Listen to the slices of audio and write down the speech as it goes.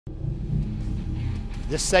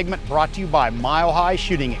This segment brought to you by Mile High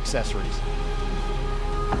Shooting Accessories.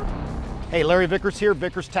 Hey, Larry Vickers here,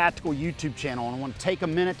 Vickers Tactical YouTube channel, and I want to take a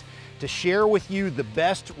minute to share with you the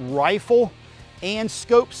best rifle and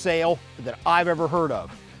scope sale that I've ever heard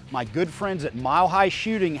of. My good friends at Mile High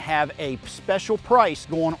Shooting have a special price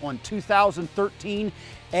going on 2013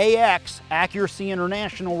 AX Accuracy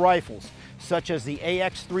International rifles, such as the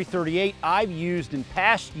AX338 I've used in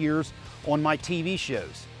past years on my TV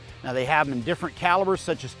shows. Now they have them in different calibers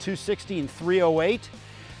such as 260 and 308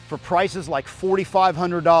 for prices like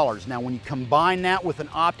 $4,500. Now when you combine that with an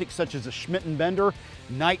optic such as a Schmidt & Bender,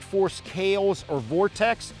 Night Force Kales, or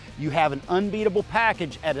Vortex, you have an unbeatable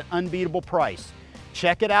package at an unbeatable price.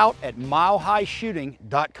 Check it out at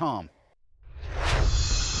milehighshooting.com.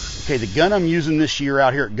 Okay, the gun I'm using this year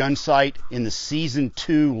out here at Gunsight in the Season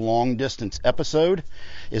 2 long distance episode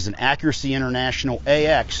is an Accuracy International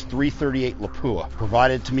AX338 Lapua,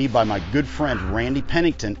 provided to me by my good friend Randy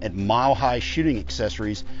Pennington at Mile High Shooting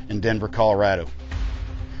Accessories in Denver, Colorado.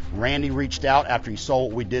 Randy reached out after he saw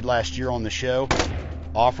what we did last year on the show,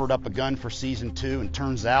 offered up a gun for Season 2, and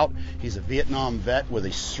turns out he's a Vietnam vet with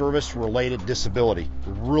a service-related disability.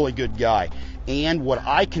 Really good guy. And what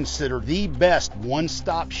I consider the best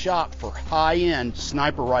one-stop shop for high-end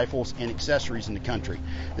sniper rifles and accessories in the country.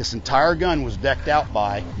 This entire gun was decked out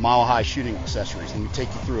by Mile High Shooting Accessories. Let me take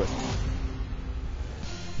you through it.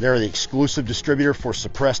 They're the exclusive distributor for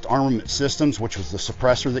Suppressed Armament Systems, which was the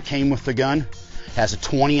suppressor that came with the gun. Has a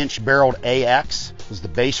 20-inch barreled AX, is the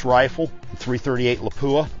base rifle, the 338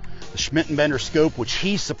 Lapua. The Schmidt & Bender scope, which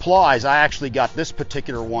he supplies. I actually got this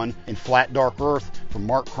particular one in flat dark earth from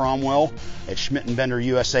Mark Cromwell at Schmidt & Bender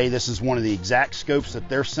USA. This is one of the exact scopes that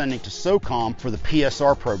they're sending to SOCOM for the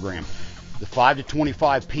PSR program. The 5 to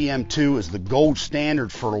 25 PM2 is the gold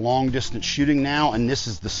standard for long distance shooting now, and this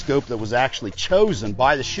is the scope that was actually chosen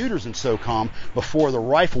by the shooters in SOCOM before the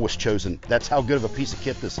rifle was chosen. That's how good of a piece of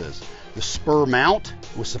kit this is. The spur mount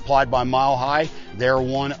was supplied by Mile High. They're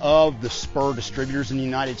one of the spur distributors in the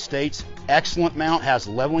United States. Excellent mount, has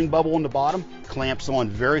a leveling bubble in the bottom, clamps on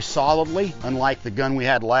very solidly, unlike the gun we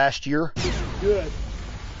had last year. Good.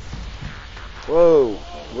 Whoa,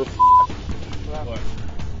 we're what?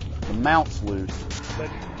 The mount's loose.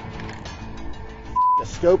 The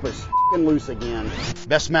scope is loose again.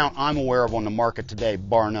 Best mount I'm aware of on the market today,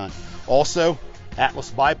 bar none. Also,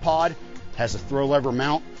 Atlas Bipod has a throw lever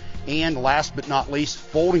mount, and last but not least,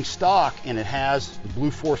 folding stock, and it has the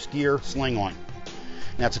Blue Force Gear sling on it.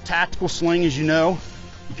 Now it's a tactical sling, as you know.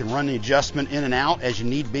 You can run the adjustment in and out as you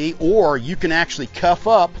need be, or you can actually cuff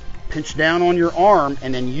up, pinch down on your arm,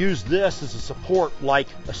 and then use this as a support like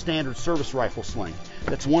a standard service rifle sling.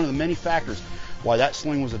 That's one of the many factors why that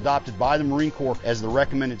sling was adopted by the Marine Corps as the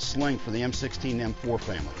recommended sling for the M16 and M4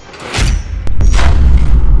 family.